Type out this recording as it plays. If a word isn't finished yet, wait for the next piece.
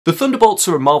The Thunderbolts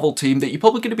are a Marvel team that you're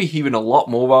probably going to be hearing a lot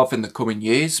more of in the coming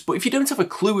years, but if you don't have a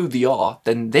clue who they are,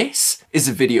 then this is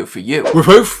a video for you.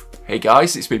 Woof! Hey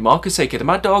guys, it's me Marcus, aka the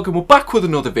Mad Dog, and we're back with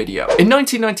another video. In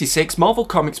 1996, Marvel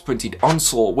Comics printed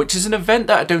Onslaught, which is an event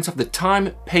that I don't have the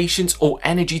time, patience, or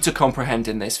energy to comprehend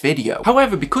in this video.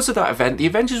 However, because of that event, the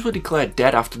Avengers were declared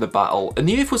dead after the battle, and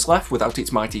the Earth was left without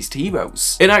its mightiest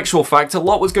heroes. In actual fact, a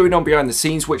lot was going on behind the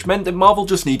scenes, which meant that Marvel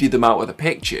just needed them out of the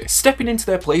picture. Stepping into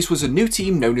their place was a new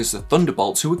team known as the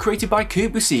Thunderbolts, who were created by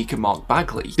Kurt Busiek and Mark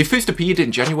Bagley. They first appeared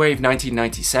in January of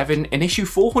 1997 in issue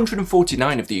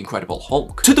 449 of The Incredible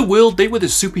Hulk. To the world, they were the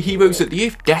superheroes that the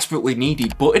Earth desperately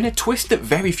needed, but in a twist that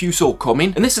very few saw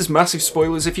coming, and this is massive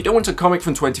spoilers if you don't want a comic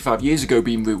from 25 years ago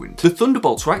being ruined. The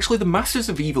Thunderbolts were actually the masters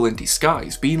of evil in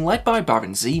disguise, being led by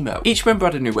Baron Zemo. Each member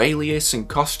had a new alias and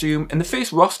costume, and the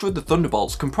first roster of the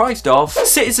Thunderbolts comprised of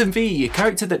Citizen V, a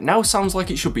character that now sounds like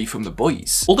it should be from The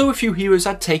Boys. Although a few heroes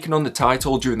had taken on the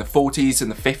title during the 40s and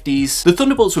the 50s, the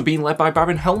Thunderbolts were being led by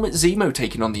Baron Helmet Zemo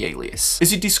taking on the alias, as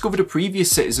he discovered a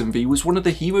previous Citizen V was one of the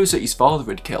heroes that his father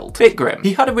had killed. Bit grim.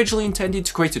 He had originally intended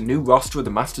to create a new roster of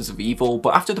the Masters of Evil,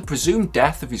 but after the presumed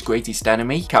death of his greatest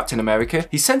enemy, Captain America,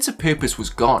 his sense of purpose was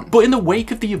gone. But in the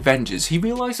wake of the Avengers, he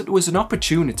realised that there was an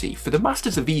opportunity for the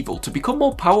Masters of Evil to become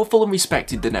more powerful and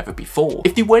respected than ever before,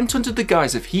 if they went under the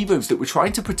guise of heroes that were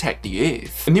trying to protect the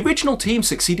Earth. And the original team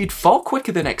succeeded far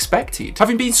quicker than expected,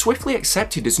 having been swiftly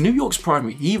accepted as New York's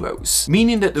primary heroes,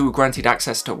 meaning that they were granted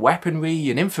access to weaponry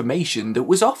and information that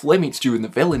was off limits during the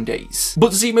villain days.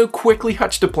 But Zemo quickly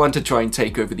hatched a plan to try and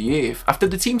take over the Earth after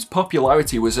the team's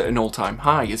popularity was at an all-time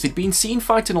high, as they'd been seen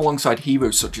fighting alongside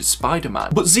heroes such as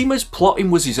Spider-Man. But Zemo's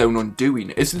plotting was his own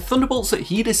undoing, as the Thunderbolts that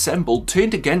he'd assembled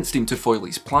turned against him to foil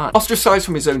his plan. Ostracised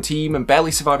from his own team and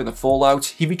barely surviving the fallout,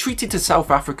 he retreated to South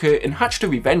Africa and hatched a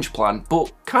revenge plan,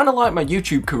 but kinda like my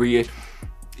YouTube career,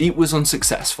 it was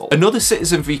unsuccessful. Another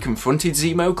Citizen V confronted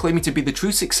Zemo, claiming to be the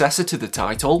true successor to the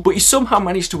title, but he somehow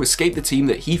managed to escape the team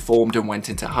that he formed and went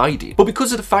into hiding. But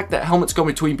because of the fact that Helmet's gone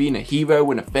between being a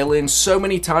hero and a villain so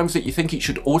many times that you think it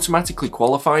should automatically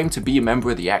qualify him to be a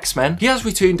member of the X-Men, he has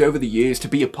returned over the years to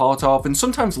be a part of and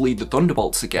sometimes lead the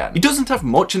Thunderbolts again. He doesn't have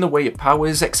much in the way of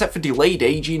powers except for delayed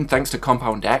aging thanks to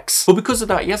Compound X, but because of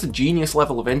that he has a genius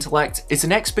level of intellect, is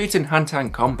an expert in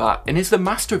hand-to-hand combat, and is the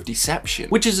master of deception,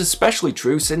 which is especially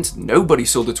true since nobody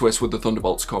saw the twist with the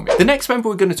Thunderbolts coming. The next member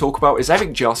we're going to talk about is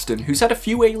Eric Jostin, who's had a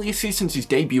few aliases since his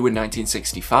debut in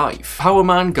 1965. Power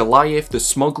Man, Goliath, the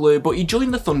Smuggler, but he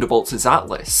joined the Thunderbolts as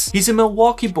Atlas. He's a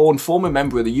Milwaukee-born former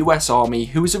member of the US Army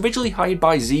who was originally hired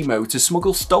by Zemo to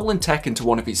smuggle stolen tech into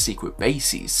one of his secret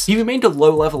bases. He remained a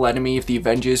low-level enemy of the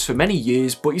Avengers for many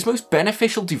years, but his most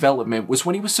beneficial development was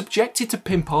when he was subjected to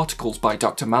pin particles by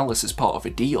Dr. Malice as part of a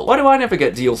deal. Why do I never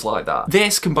get deals like that?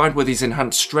 This, combined with his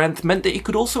enhanced strength, meant that he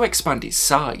could also expand his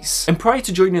size. And prior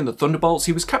to joining the Thunderbolts,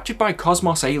 he was captured by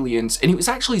Cosmos aliens, and it was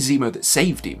actually Zemo that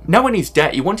saved him. Now in his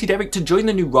debt, he wanted Eric to join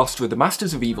the new roster of the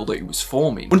Masters of Evil that he was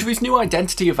forming. Under his new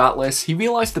identity of Atlas, he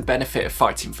realised the benefit of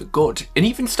fighting for good, and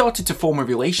even started to form a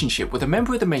relationship with a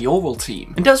member of the mayoral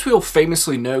team. And as we all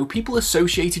famously know, people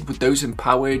associated with those in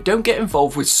power don't get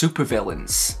involved with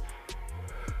supervillains.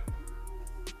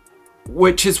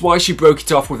 Which is why she broke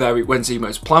it off with Eric when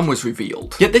Zemo's plan was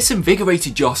revealed. Yet this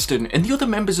invigorated Jostin and the other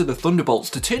members of the Thunderbolts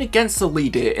to turn against the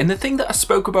leader in the thing that I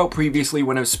spoke about previously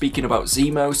when I was speaking about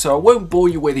Zemo, so I won't bore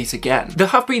you with it again. There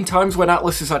have been times when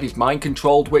Atlas has had his mind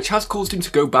controlled, which has caused him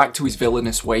to go back to his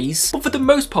villainous ways, but for the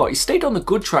most part he stayed on the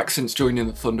good track since joining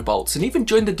the Thunderbolts and even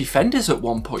joined the Defenders at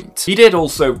one point. He did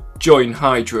also join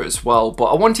Hydra as well, but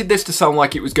I wanted this to sound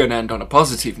like it was going to end on a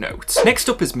positive note. Next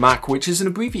up is MAC, which is an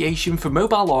abbreviation for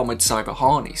Mobile Armoured Cyber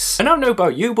Harness. And I don't know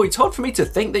about you, but it's hard for me to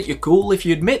think that you're cool if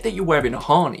you admit that you're wearing a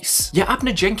harness. Yet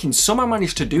Abner Jenkins somehow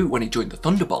managed to do it when he joined the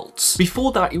Thunderbolts.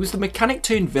 Before that, he was the mechanic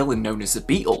turned villain known as the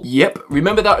Beetle. Yep,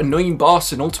 remember that annoying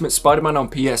boss in Ultimate Spider-Man on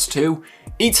PS2?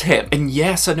 It's him. And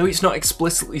yes, I know it's not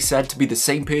explicitly said to be the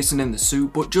same person in the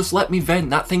suit, but just let me vent,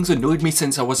 that thing's annoyed me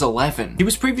since I was 11. He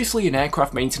was previously an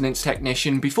aircraft maintenance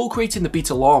technician before creating the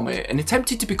Beetle armor and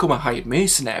attempted to become a hired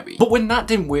mercenary. But when that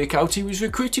didn't work out, he was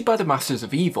recruited by the Masters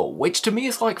of Evil, which to me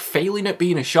is like failing at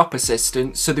being a shop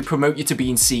assistant, so they promote you to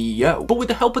being CEO. But with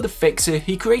the help of the Fixer,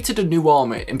 he created a new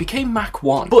armor and became Mac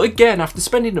 1. But again, after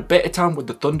spending a bit of time with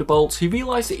the Thunderbolts, he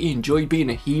realised that he enjoyed being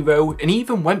a hero, and he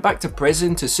even went back to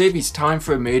prison to serve his time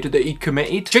for a murder that he'd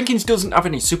committed. Jenkins doesn't have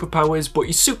any superpowers, but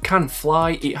his suit can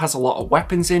fly, it has a lot of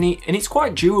weapons in it, and it's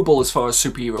quite durable as far as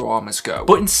superhero armors go.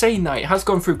 But in saying that, it has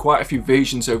gone through quite a few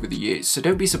versions over the years, so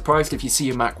don't be surprised if you see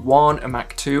a Mac 1, a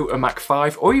Mac 2, a Mac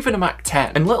 5, or even a Mac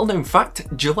 10. And little known fact,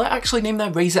 Gillette actually named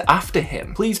their razor after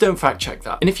him. Please don't fact check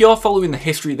that. And if you are following the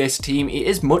history of this team, it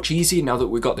is much easier now that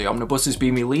we've got the omnibuses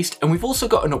being released, and we've also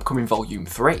got an upcoming volume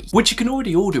 3, which you can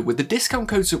already order with the discount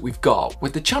codes that we've got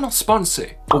with the channel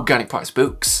sponsor, Organic Price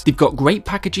Books. They've got great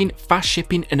packaging, fast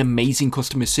shipping, and amazing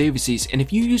customer services, and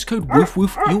if you use code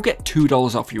WOOFWOOF, you'll get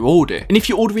 $2 off your order. And if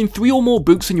you're ordering 3 or more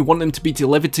books and you want them to be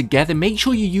delivered together, make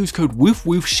sure you use code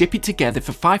WOOFWOOF, ship it together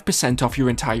for 5% off your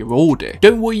entire order.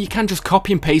 Don't worry, you can just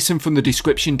copy and paste them from the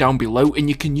description down below, and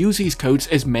you can use these codes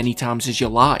as many times as you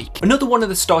like. Another one of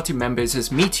the starting members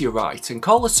is Meteorite, and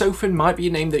Carla Sofin might be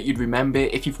a name that you'd remember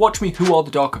if you've watched me Who Are the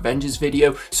Dark Avengers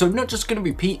video, so I'm not just going to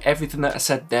repeat everything that I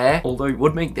said there, although it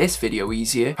would make this video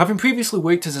easier. Having previously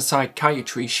worked as a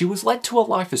psychiatrist, she was led to a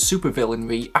life of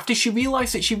supervillainry after she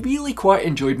realised that she really quite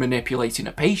enjoyed manipulating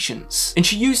her patients, and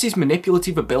she used these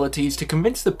manipulative abilities to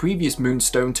convince the previous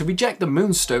Moonstone to reject the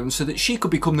Moonstone so that she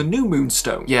could become the new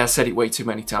Moonstone. Yeah, I said it way too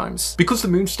many times. Because the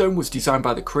Moonstone was designed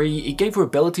by the Kree, it gave her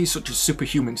abilities such as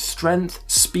superhuman strength,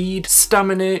 speed,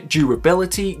 stamina,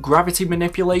 durability, gravity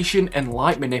manipulation, and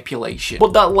light manipulation.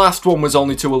 But that last one was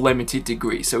only to a limited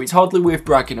degree, so it's hardly worth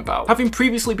bragging about. Having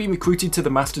previously been recruited to the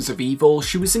Masters of Evil,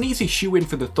 she was an easy shoe-in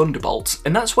for the Thunderbolts,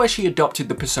 and that's where she adopted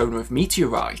the persona of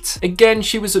Meteorite. Again,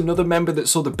 she was another member that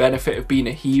saw the benefit of being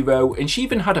a hero, and she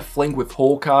even had a fling with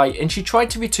Hawkeye, and she tried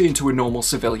to return to a normal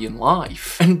civilian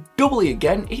life. And doubly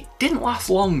again, it didn't last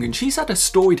long, and she's had a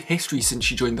storied history since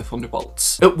she joined the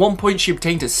Thunderbolts. At one point, she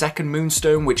obtained a second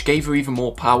Moonstone, which gave her even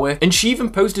more power, and she even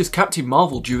posed as Captain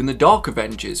Marvel during the Dark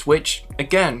Avengers, which,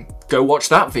 again, go watch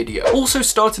that video. Also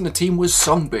starting the team was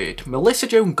Songbird, Melissa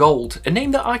Joan Gold, a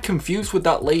name that I confused with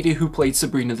that lady who played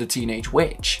Sabrina the Teenage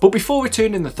Witch. But before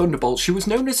returning the Thunderbolts, she was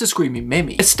known as the Screaming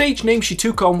Mimi, a stage name she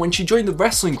took on when she joined the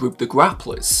wrestling group The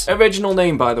Grapplers. Original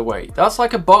name, by the way. That's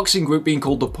like a boxing group being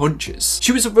called The Punchers.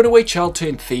 She was a runaway child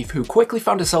turned thief who quickly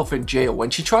found herself in jail when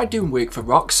she tried doing work for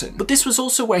Roxanne. But this was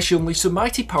also where she unleashed the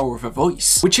mighty power of her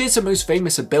voice, which is her most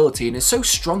famous ability and is so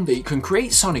strong that it can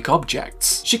create sonic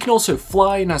objects. She can also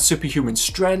fly and has superhuman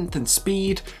strength and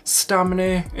speed,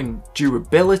 stamina, and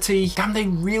durability. Damn, they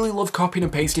really love copying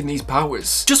and pasting these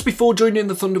powers. Just before joining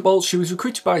the Thunderbolts, she was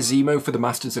recruited by Zemo for the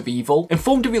Masters of Evil and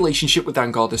formed a relationship with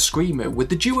Angar the Screamer, with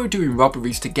the duo doing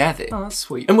robberies together. Oh, that's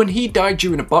sweet. And when he died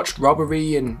during a botched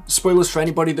robbery, and spoilers for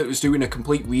anybody that was doing a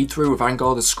complete read-through of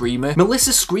Angar the Screamer,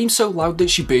 Melissa screamed so loud that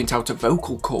she burnt out her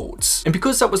vocal cords. And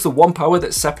because that was the one power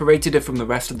that separated her from the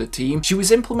rest of the team, she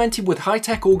was implemented with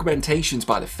high-tech augmentations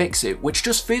by the Fix-It, which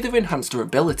just further enhanced her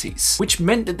abilities, which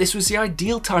meant that this was the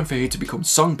ideal time for her to become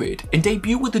Songbird and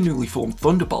debut with the newly formed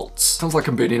Thunderbolts. Sounds like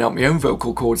I'm burning out my own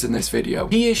vocal cords in this video.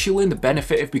 Here she learned the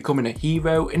benefit of becoming a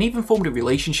hero and even formed a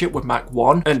relationship with Mac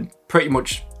 1 and pretty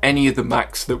much any of the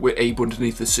Macs that were Abe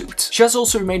underneath the suit. She has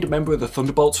also remained a member of the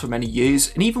Thunderbolts for many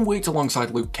years and even worked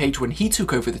alongside Luke Cage when he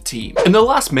took over the team. And the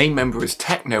last main member is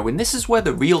Techno, and this is where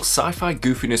the real sci-fi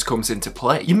goofiness comes into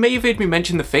play. You may have heard me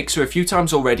mention the Fixer a few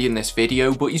times already in this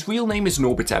video, but his real name is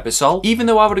Norbert Ebersol. Even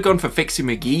though I would have gone for Fixie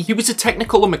McGee, he was a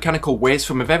technical and mechanical whiz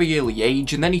from a very early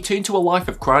age, and then he turned to a life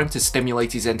of crime to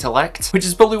stimulate his intellect, which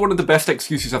is probably one of the best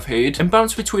excuses I've heard, and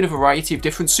bounced between a variety of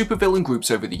different supervillain groups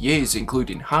over the years,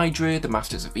 including Hydra, the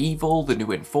Masters of Evil, the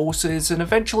New Enforcers, and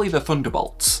eventually the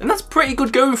Thunderbolts. And that's pretty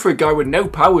good going for a guy with no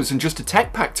powers and just a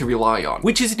tech pack to rely on,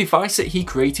 which is a device that he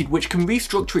created which can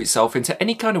restructure itself into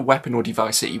any kind of weapon or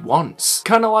device that he wants.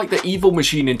 Kinda like the evil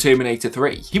machine in Terminator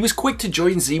 3. He was quick to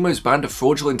join Zemo's band of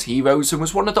fraudulent heroes and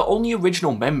was one of the only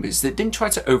original members that didn't try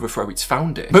to overthrow its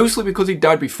founder. Mostly because he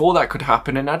died before that could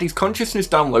happen and had his consciousness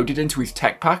downloaded into his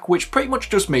tech pack, which pretty much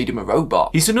just made him a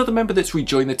robot. He's another member that's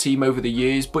rejoined the team over the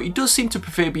years, but he does seem to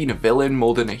prefer being a villain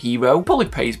more than a hero. Probably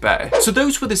pays better. So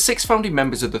those were the 6 founding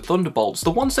members of the Thunderbolts,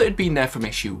 the ones that had been there from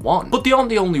issue 1. But they aren't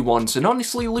the only ones, and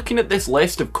honestly, looking at this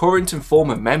list of current and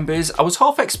former members, I was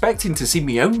half expecting to see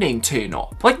my own name turn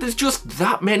up. Like, there's just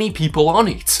that many people on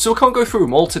it. So I can't go through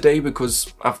them all today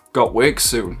because I've got work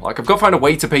soon. Like, I've got to find a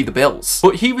way to pay the bills.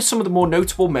 But here are some of the more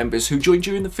notable members who joined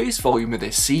during the first volume of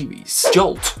this series.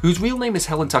 Jolt, whose real name is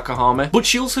Helen Takahama, but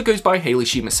she also goes by Hayley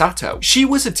Shimasato. She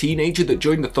was a teenager that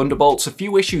joined the Thunderbolts a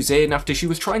few issues in after she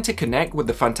was trying to connect with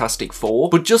the Fantastic Four,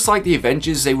 but just like the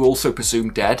Avengers, they were also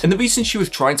presumed dead, and the reason she was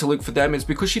trying to look for them is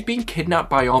because she'd been kidnapped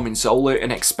by Armin Zola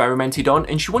and experimented on,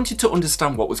 and she wanted to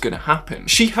understand what was going to happen.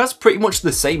 She has pretty much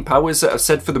the same powers that I've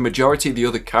said for the majority of the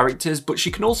other characters, but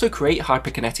she can also create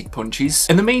hyperkinetic punches,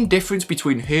 and the main difference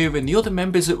between her and the other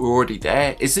members that were already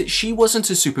there is that she wasn't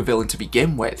a supervillain to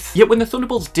begin with. Yet when the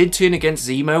Thunderbolts did turn against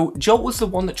Zemo, Jolt was the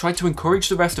one that tried to encourage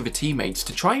the rest of her teammates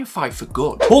to try and fight for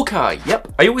good. Hawkeye, yep,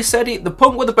 I always said it, the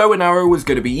point where the bow and arrow was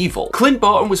going to be evil. Clint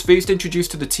Barton was first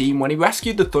introduced to the team when he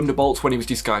rescued the Thunderbolts when he was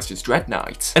disguised as Dread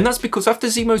Knight. And that's because after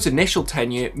Zemo's initial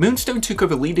tenure, Moonstone took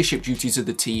over leadership duties of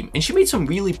the team, and she made some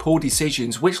really poor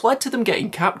decisions which led to them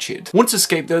getting captured. Once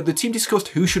escaped though, the team discussed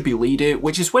who should be leader,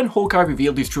 which is when Hawkeye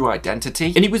revealed his true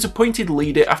identity, and he was appointed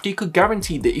leader after he could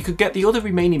guarantee that he could get the other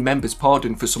remaining members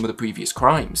pardoned for some of the previous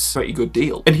crimes. Pretty good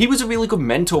deal. And he was a really good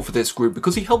mentor for this group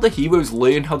because he helped the heroes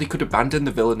learn how they could abandon the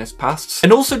villainous pasts,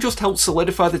 and also just helped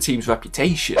solidify the team's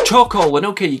reputation. Charcoal, and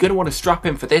okay, you're going to want to strap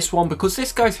in for this one because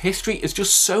this guy's history is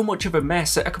just so much of a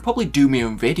mess that I could probably do my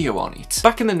own video on it.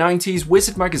 Back in the 90s,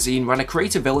 Wizard magazine ran a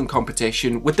create a villain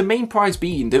competition, with the main prize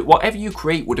being that whatever you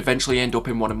create would eventually end up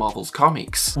in one of Marvel's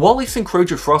comics. Wallace and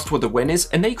Croja Frost were the winners,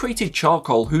 and they created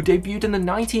Charcoal, who debuted in the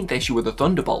 19th issue of the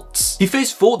Thunderbolts. He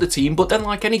first fought the team, but then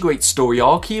like any great story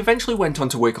arc, he eventually went on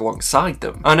to work alongside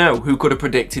them. I know, who could have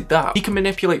predicted that? He can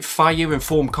manipulate fire and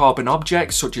form carbon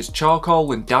objects such as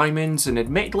charcoal and diamonds, and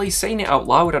admittedly, saying it out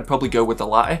loud, I'd probably go with the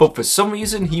latter, but for some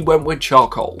reason he went with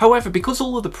Charcoal. However, because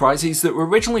all of the prizes that were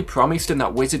originally promised in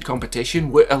that Wizard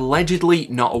competition were allegedly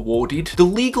not awarded, the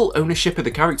legal ownership of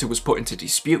the character was put into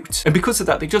dispute, and because of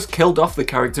that they just killed off the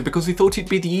character because they thought it'd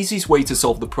be the easiest way to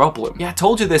solve the problem. Yeah, I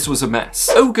told you this was a mess.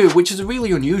 Ogre, which is a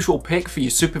really unusual pick for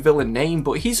your supervillain name,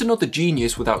 but he's another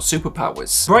genius without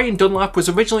superpowers. Brian Dunlap was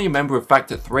originally a member of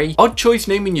Factor 3. Odd choice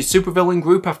naming your supervillain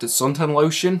group after suntan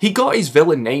lotion. He got his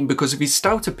villain name because of his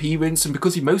stout appearance and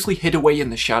because he mostly hid away in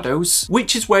the shadows,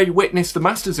 which is where he witnessed the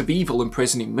Masters of Evil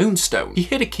imprisoning Moonstone. He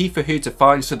hid a key for her to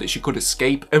find so that she could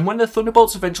escape, and when the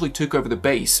Thunderbolts eventually took over the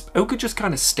base, Ogre just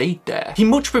kinda stayed there. He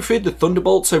much preferred the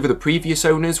Thunderbolts over the previous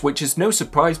owners, which is no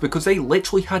surprise because they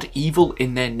literally had evil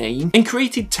in their name, and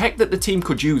created tech that the team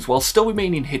could use while still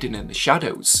remaining hidden in the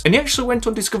shadows. And he actually went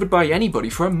undiscovered by anybody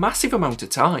for a massive amount of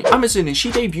time. Amazon, and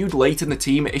she debuted late in the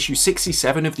team at issue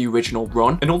 67 of the original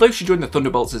run, and although she joined the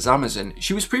Thunderbolts as Amazon,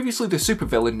 she was previously the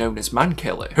supervillain known as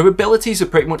Mankiller. Her abilities are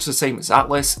pretty much the same as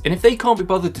Atlas, and if they can't be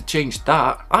bothered to change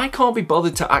that, I can't be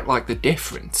bothered to act like they're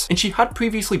different. And she had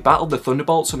previously battled the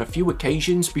Thunderbolts on a few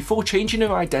occasions before changing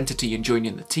her identity and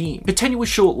joining the team. Her tenure was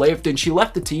short-lived, and she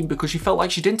left the team because she felt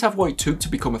like she didn't have what it took to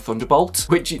become a Thunderbolt,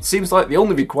 which it seems like the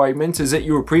only requirement is that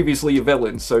you were previously a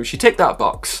villain, so she ticked that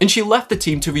box. And she left the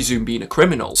team to resume being a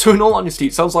criminal. So in all honesty,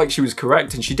 it sounds like she was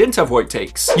correct and she didn't have what it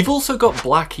takes. You've also got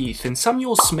Blackheath, and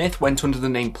Samuel Smith went under the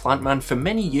name Plantman for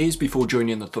many years before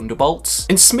joining the Thunderbolts.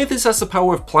 And Smithers has the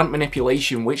power of plant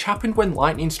manipulation, which happened when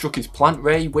lightning struck his plant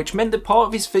ray, which meant that part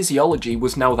of his physiology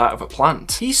was now that of a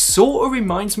plant. He sort of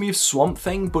reminds me of Swamp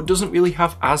Thing, but doesn't really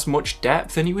have as much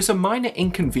depth, and he was a minor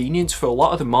inconvenience for a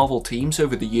lot of the Marvel teams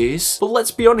over the years. But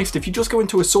let's be honest, if you just go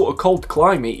into a sort of cold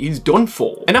climate, he's done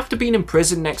for. And after being in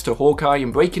prison next to Hawkeye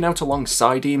and breaking out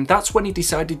alongside him, that's when he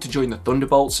decided to join the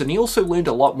Thunderbolts, and he also learned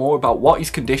a lot more about what his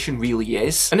condition really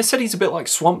is. And I said he's a bit like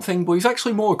Swamp Thing, but he's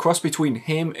actually more a cross between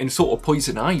him and sort of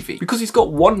Poison Ivy, because he's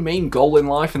got one main goal in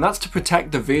life, and that's to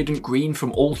protect the verdant green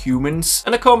from all humans,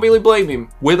 and I can't really blame him.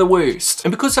 We're the worst.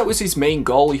 And because that was his main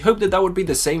goal, he hoped that that would be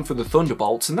the same for the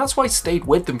Thunderbolts, and that's why he stayed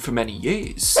with them for many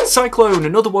years. Cyclone,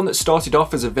 another one that started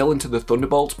off as a villain to the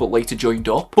Thunderbolts but later joined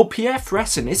up, but Pierre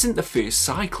Fresson isn't the first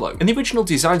Cyclone, and the original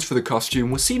designs for the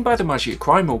costume were seen by the Magia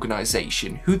Crime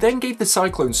organisation, who then gave the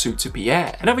Cyclone suit to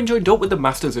Pierre, and having joined up with the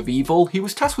Masters of Evil, he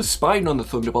was tasked with spying on the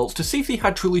Thunderbolts to see if they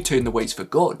had truly turned the ways for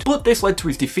good, but this led to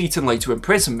his defeat and later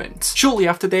imprisonment. Shortly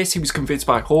after this, he was convinced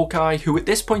by Hawkeye, who at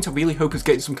this point I really hope is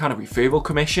getting some kind of referral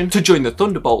commission, to join the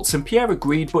Thunderbolts, and Pierre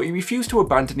agreed, but he refused to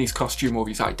abandon his costume or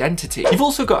his identity. You've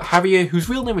also got Harrier, whose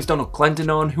real name is Donald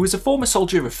Clendenon, who is a former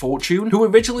soldier of fortune, who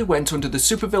originally went under the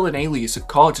supervillain alias of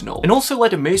Cardinal, and also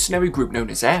led a mercenary group known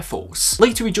as Air Force.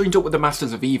 Later he joined up with the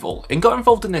Masters of Evil, and got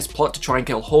involved in this plot to try and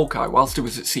kill Hawkeye whilst he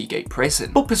was at Seagate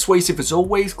Prison. But persuasive as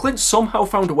always, Clint somehow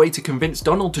found a way to convince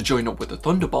Donald to join up with the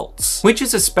Thunderbolts, which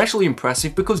is especially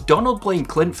impressive because Donald blamed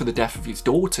Clint for the death of his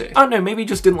daughter. I don't know, maybe he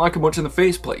just didn't like her much in the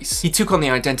first place. He took on the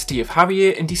identity of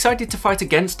Harrier and decided to fight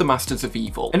against the Masters of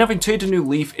Evil, and having turned a new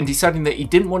leaf and deciding that he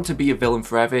didn't want to be a villain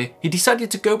forever, he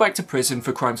decided to go back to prison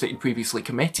for crimes that he'd previously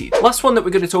committed. Last one that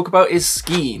we're going to talk about is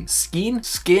Skeen.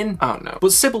 Skin? I don't know.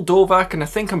 But Sybil Dorvac, and I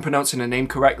think I'm pronouncing her name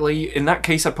correctly, in that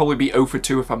case I'd probably be 0 for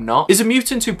 2 if I'm not, is a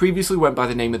mutant who previously went by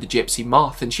the name of the Gypsy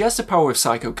Moth, and she has the power of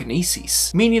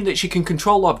psychokinesis, meaning that she can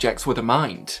control objects with her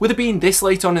mind. With it being this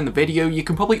late on in the video, you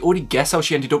can probably already guess how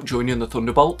she ended up joining the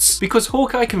Thunderbolts, because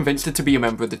Hawkeye convinced her to be a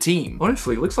member of the team.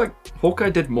 Honestly, it looks like Hawkeye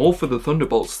did more for the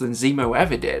Thunderbolts than Zemo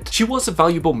ever did. She was a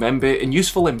valuable member and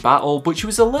useful in battle, but she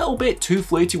was a little bit too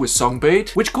flirty with Songbird,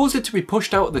 which caused her to be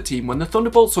pushed out of the team when the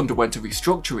Thunderbolts underwent a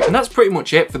restructuring. And that's pretty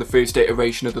much it for the first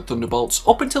iteration of the Thunderbolts,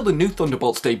 up until the new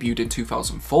Thunderbolts debuted in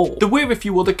 2004. There were a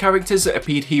few other characters that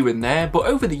appeared here and there, but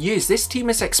over the years this team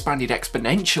has expanded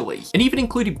exponentially, and even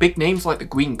included big names like the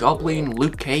Green Goblin,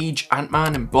 Luke Cage,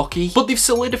 Ant-Man and Bucky, but they've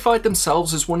solidified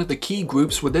themselves as one of the key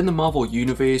groups within the Marvel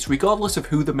Universe regardless of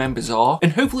who the members are,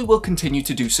 and hopefully will continue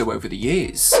to do so over the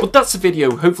years. But that's the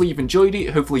video. Hopefully you've enjoyed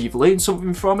it, hopefully you've learned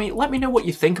something from it. Let me know what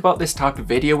you think about this type of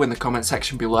video in the comment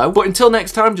section below, but until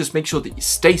next time, just make sure that you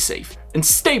stay safe and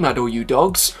stay mad, all you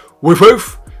dogs. Woof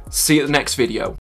woof! See you at the next video.